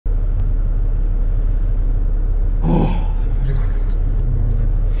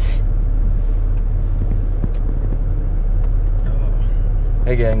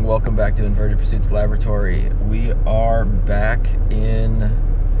gang, welcome back to Inverted Pursuits Laboratory. We are back in,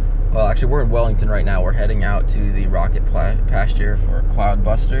 well actually we're in Wellington right now. We're heading out to the rocket pasture for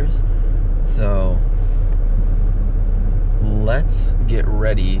Cloudbusters. So let's get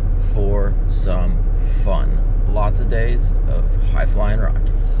ready for some fun. Lots of days of high flying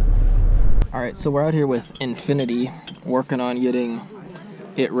rockets. Alright, so we're out here with Infinity working on getting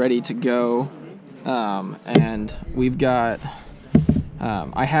it ready to go. And we've got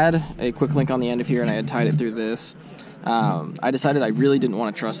I had a quick link on the end of here and I had tied it through this. I decided I really didn't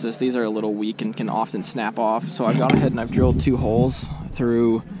want to trust this. These are a little weak and can often snap off. So I've gone ahead and I've drilled 2 holes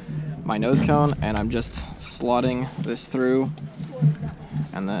through my nose cone and I'm just slotting this through.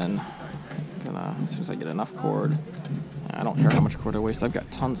 And then as soon as I get enough cord, I don't care how much cord I waste, I've got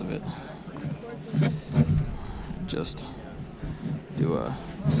tons of it. Just do a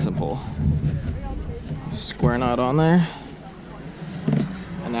simple square knot on there.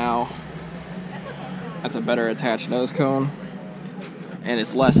 And now that's a better attached nose cone and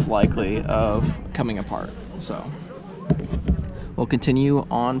it's less likely of coming apart. So we'll continue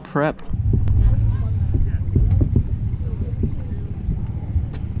on prep.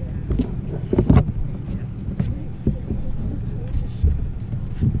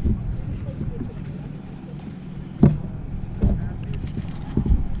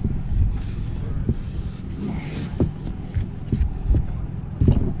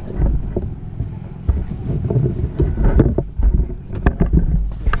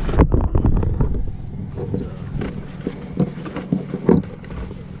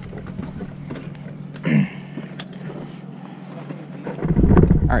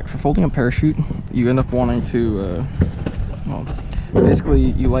 Alright, for folding a parachute, you end up wanting to, well, basically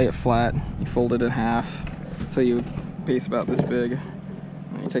you lay it flat, you fold it in half, so you piece about this big,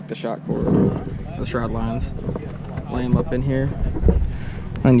 and you take the shot cord, the shroud lines, lay them up in here,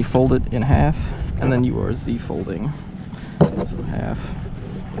 and you fold it in half, and then you are Z-folding, so half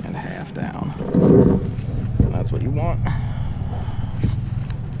and half down, and that's what you want.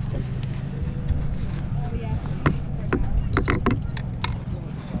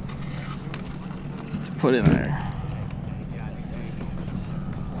 Put in there.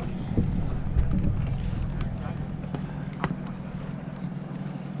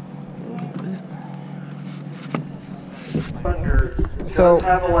 So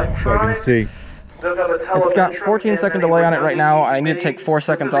I can see. It's got 14-second delay on it right now. I need to take 4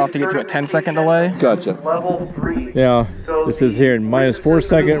 seconds off to get to a 10-second delay. Gotcha. Yeah, this is here in -4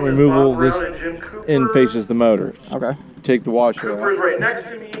 second removal. This end faces the motor. Okay. Take the washer out.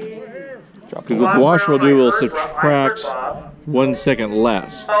 Because what the washer will do will subtract 1 second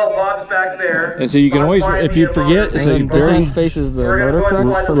less. And so you can always, if you forget, so you this end faces the motor,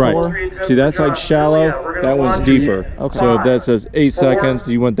 correct? For right. 4? See, that side's shallow, that one's deeper. Okay. So if that says 8 seconds,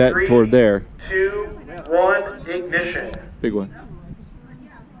 you want that toward there. 2, 1, ignition. Big one.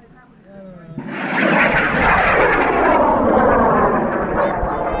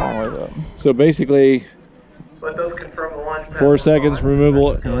 So basically, Let those confirm the launch pad. 4 seconds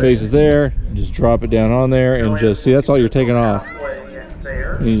removal faces there. Just drop it down on there and just see, that's all you're taking off.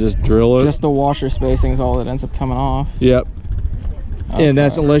 And you just drill it. Just the washer spacing is all that ends up coming off. Yep. Okay. And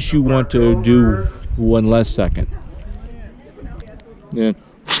that's unless you want to do 1 less second. Then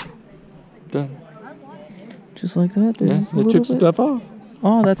done. Just like that, dude. Yeah, it took stuff off.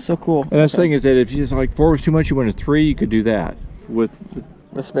 Oh, that's so cool. And that's the thing is that if you just like 4 was too much, you went to 3, you could do that with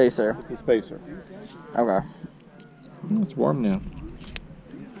the spacer. the spacer. Okay. Oh, it's warm now.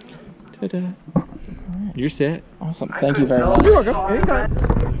 Ta-da. You're set. Awesome. Thank you very much. You're welcome. Anytime.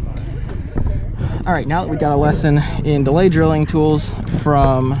 All right, now that we got a lesson in delay drilling tools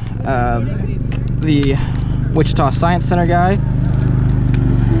from the Wichita Science Center guy,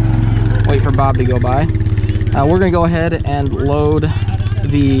 wait for Bob to go by. We're gonna go ahead and load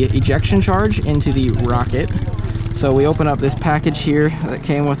the ejection charge into the rocket. So we open up this package here that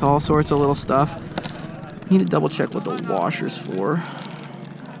came with all sorts of little stuff. Need to double check what the washer's for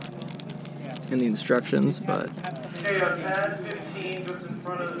in the instructions, but Okay, on pad 15, just in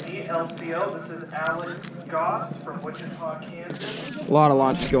front of the LCO. This is Alex Goss from Wichita, Kansas. a lot of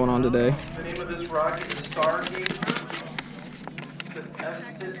launches going on today. The name of this rocket is Stargazer. It's an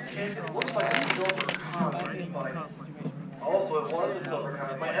Estes 10. It looks like a silver comet, but also it was a silver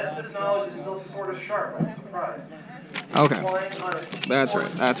comet. My Estes knowledge is still sort of sharp. I'm surprised. Okay, that's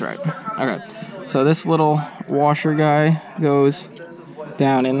right, that's right. Okay, so this little washer guy goes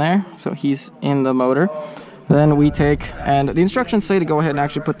down in there, so he's in the motor. Then we take, and the instructions say to go ahead and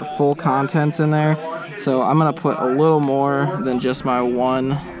actually put the full contents in there, so I'm gonna put a little more than just my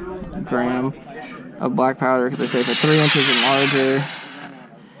 1 gram of black powder, because they say for 3 inches and larger,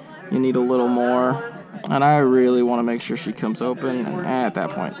 You need a little more. And I really want to make sure she comes open, and at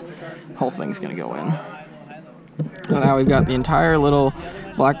that point, the whole thing's going to go in. So now we've got the entire little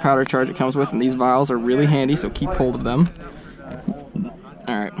black powder charge it comes with, and these vials are really handy, so keep hold of them.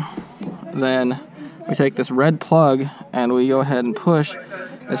 Alright, then we take this red plug, and we go ahead and push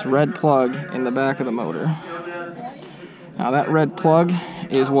this red plug in the back of the motor. Now that red plug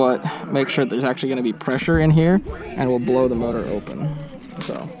is what makes sure there's actually going to be pressure in here, and will blow the motor open.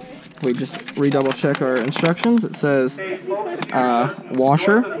 So we just redouble check our instructions. It says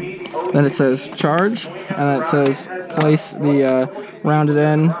washer, then it says charge, and then it says place the rounded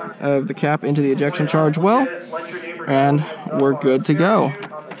end of the cap into the ejection charge well, and we're good to go.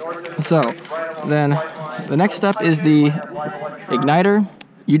 So then the next step is the igniter.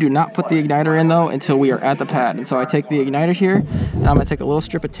 You do not put the igniter in though until we are at the pad. And so I take the igniter here, and I'm going to take a little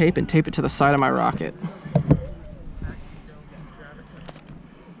strip of tape and tape it to the side of my rocket.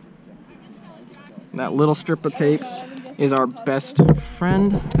 That little strip of tape is our best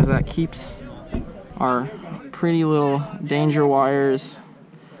friend, because that keeps our pretty little danger wires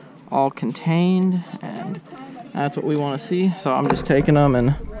all contained, and that's what we want to see. So I'm just taking them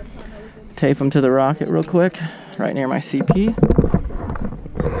and tape them to the rocket real quick, right near my CP.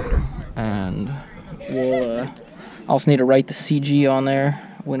 And we'll also need to write the CG on there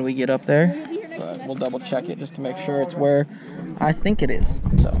when we get up there, but we'll double check it just to make sure it's where I think it is.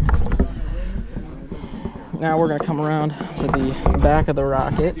 So now we're going to come around to the back of the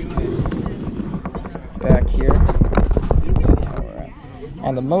rocket, back here, see how we're at.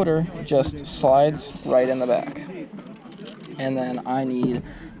 And the motor just slides right in the back. And then I need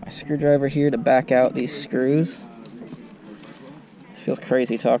my screwdriver here to back out these screws. This feels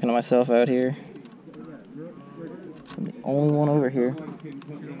crazy talking to myself out here. I'm the only one over here.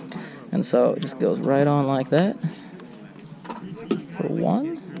 And so it just goes right on like that for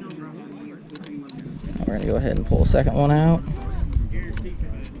one. We're going to go ahead and pull a second one out.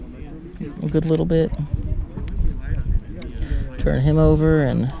 A good little bit. Turn him over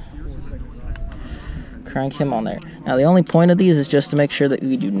and crank him on there. Now the only point of these is just to make sure that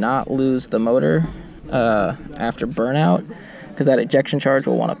we do not lose the motor after burnout, because that ejection charge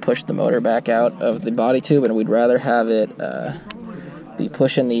will want to push the motor back out of the body tube, and we'd rather have it be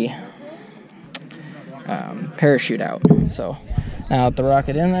pushing the parachute out. So now with the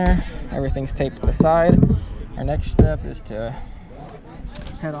rocket in there, everything's taped to the side. Our next step is to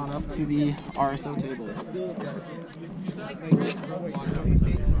head on up to the RSO table.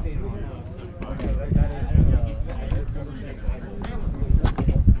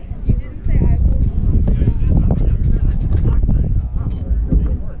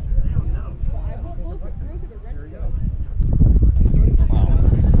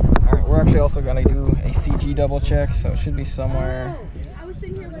 Alright, we're actually also going to do a CG double check, so it should be somewhere. I was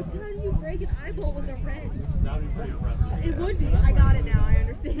sitting here like, how do you break an eyeball with a wrench? It would be. I got it now. I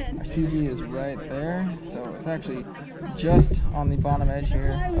understand. Our CG is right there, so it's actually just on the bottom edge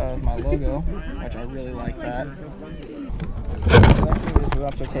here of my logo, which I really like that. So next thing is we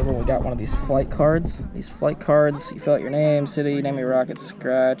went up to the table. We got one of these flight cards. These flight cards, you fill out your name, city, name of your rocket,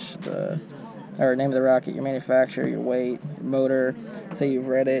 scratch, or name of the rocket, your manufacturer, your weight, your motor, say you've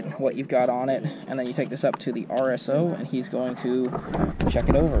read it, what you've got on it, and then you take this up to the RSO, and he's going to check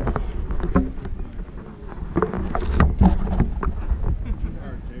it over.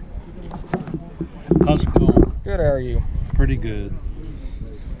 How's it going? Good, how are you? Pretty good.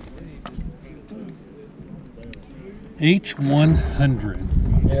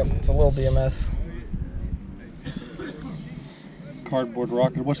 H100. Yep, it's a little BMS. Cardboard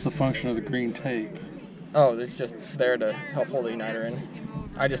rocket. What's the function of the green tape? Oh, it's just there to help hold the igniter in.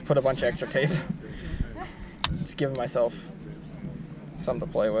 I just put a bunch of extra tape. Just giving myself something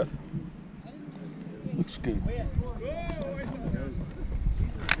to play with. Looks good.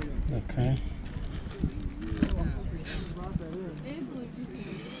 Okay.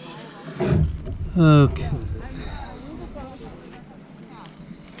 Okay.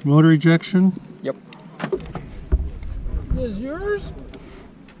 Motor ejection? Yep. Is yours?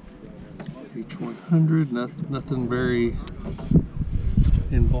 H100, nothing very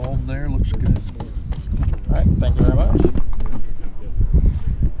involved there. Looks good. Alright, thank you very much.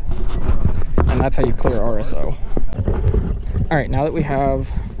 And that's how you clear RSO. Alright, now that we have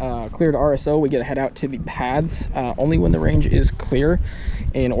cleared RSO, we get to head out to the pads only when the range is clear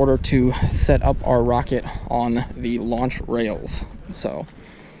in order to set up our rocket on the launch rails. So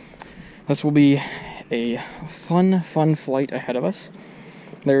this will be a fun flight ahead of us.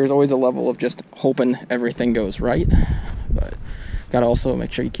 There's always a level of just hoping everything goes right, but gotta also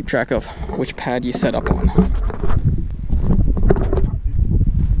make sure you keep track of which pad you set up on.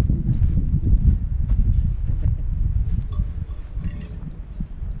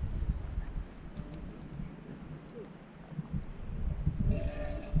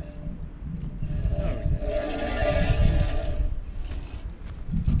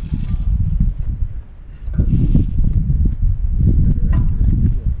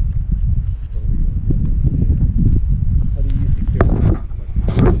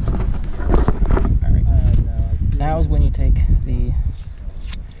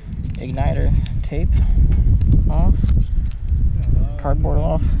 tape off, cardboard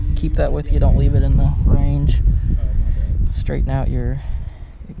off. Keep that with you, don't leave it in the range. Straighten out your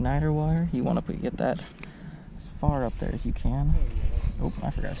igniter wire. You want to get that as far up there as you can. Oh,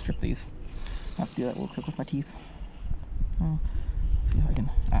 I forgot to strip these. I have to do that real quick with my teeth. See if I can,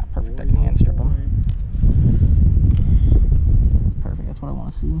 perfect, I can hand strip them. That's perfect, that's what I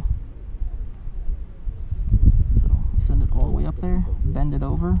want to see. So, send it all the way up there, bend it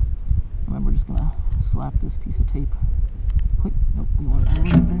over, and then we're just going to slap this piece of tape. Wait, nope, we want it all the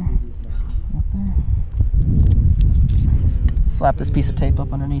way up there. Up there. Slap this piece of tape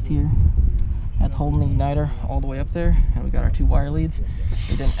up underneath here. That's holding the igniter all the way up there, and we got our 2 wire leads.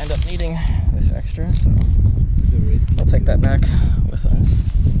 We didn't end up needing this extra, so I'll take that back with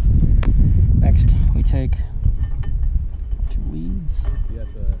us. Next, we take 2 leads.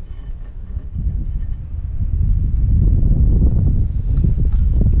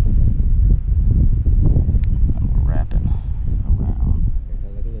 And we're wrapping around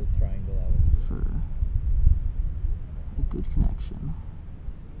for a good connection.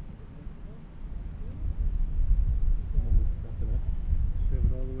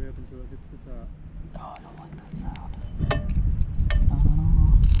 Oh, I don't like that sound.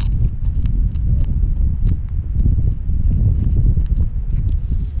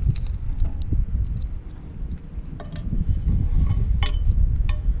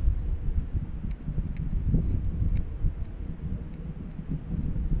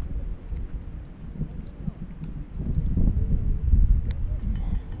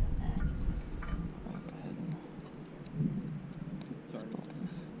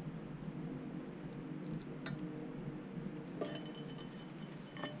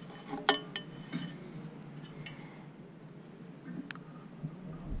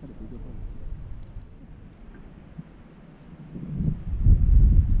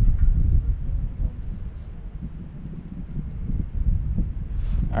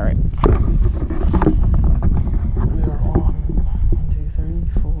 All right. We are on 1, 2,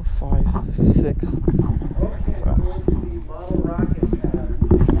 3, 4, 5, 6. So.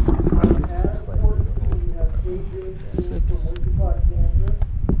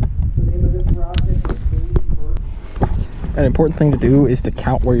 An important thing to do is to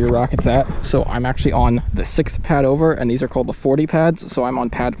count where your rocket's at. So I'm actually on the 6th pad over, and these are called the 40 pads. So I'm on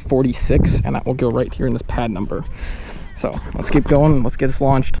pad 46, and that will go right here in this pad number. So let's keep going, let's get this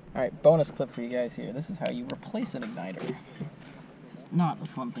launched. All right, bonus clip for you guys here. This is how you replace an igniter. This is not a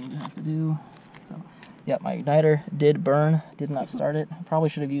fun thing to have to do. So, yeah, my igniter did burn, did not start it. I probably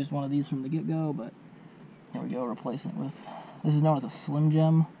should have used one of these from the get-go, but here we go, replacing it with, this is known as a Slim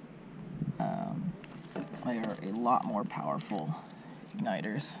Gem. They are a lot more powerful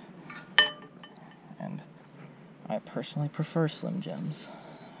igniters, and I personally prefer Slim Gems,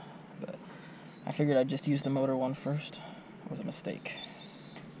 but I figured I'd just use the motor one first. It was a mistake.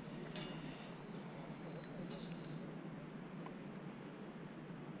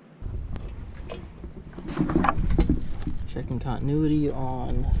 Checking continuity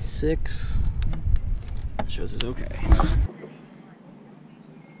on 6. Shows it's okay.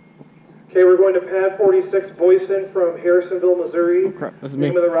 Okay, we're going to pad 46, Boyson from Harrisonville, Missouri. Oh crap, this is me.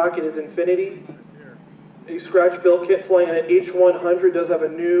 The name of the rocket is Infinity. A scratch built kit flying at H100 does have a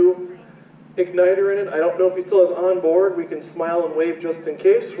new igniter in it. I don't know if he still has on board. We can smile and wave just in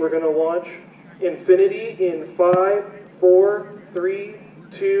case. We're going to launch Infinity in 5, 4, 3,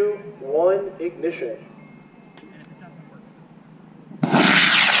 2, 1, ignition.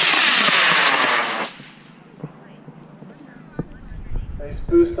 Nice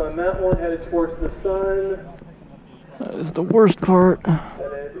boost on that one, headed towards the sun. That is the worst part.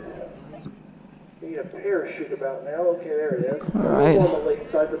 Need a parachute about now. Okay, there it is. All right. On the late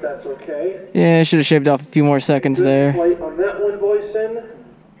side, but that's okay. Yeah, I should have shaved off a few more seconds there. Flight on that one, Boyson.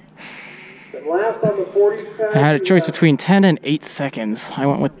 Then last on the 40 pad. I had a choice between 10 and 8 seconds. I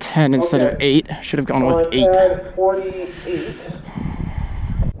went with 10 instead of 8. Should have gone with 8. Pad 48.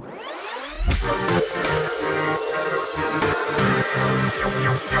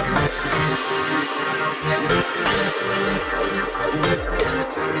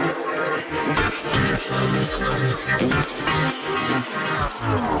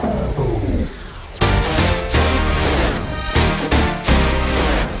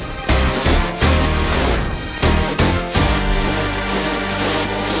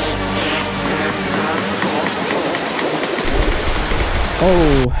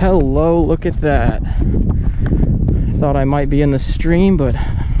 Oh, hello, look at that. Thought I might be in the stream, but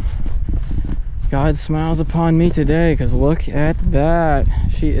God smiles upon me today, because look at that.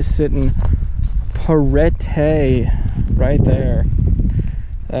 She is sitting parete right there.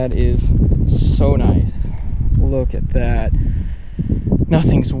 That is so nice. Look at that.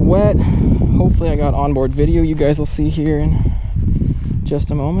 Nothing's wet. Hopefully I got onboard video you guys will see here in just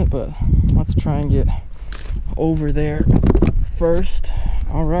a moment, but let's try and get over there first.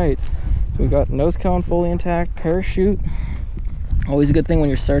 All right, so we got nose cone fully intact, parachute. Always a good thing when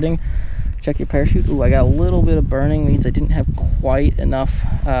you're starting. Check your parachute. Ooh, I got a little bit of burning, means I didn't have quite enough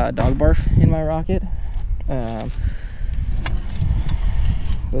dog barf in my rocket.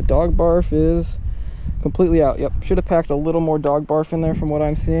 The dog barf is completely out. Yep, should have packed a little more dog barf in there from what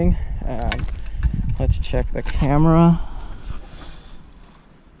I'm seeing. Let's check the camera.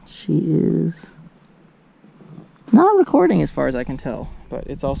 She is not recording as far as I can tell, but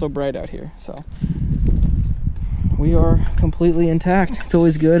it's also bright out here, so we are completely intact. It's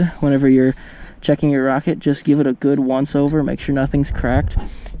always good whenever you're checking your rocket, just give it a good once over, make sure nothing's cracked.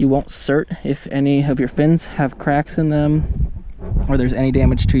 You won't cert if any of your fins have cracks in them or there's any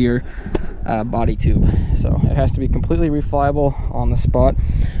damage to your body tube. So it has to be completely reflyable on the spot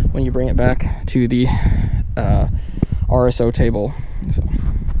when you bring it back to the RSO table. So,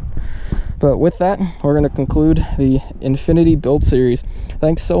 but with that, we're going to conclude the Infinity build series.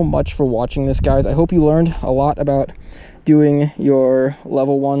 Thanks so much for watching this, guys. I hope you learned a lot about doing your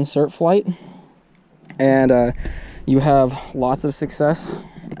level 1 cert flight, and you have lots of success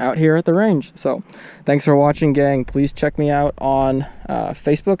out here at the range. So thanks for watching, gang. Please check me out on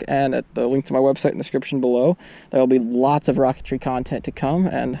Facebook and at the link to my website in the description below. There will be lots of rocketry content to come,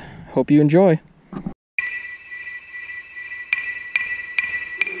 and hope you enjoy.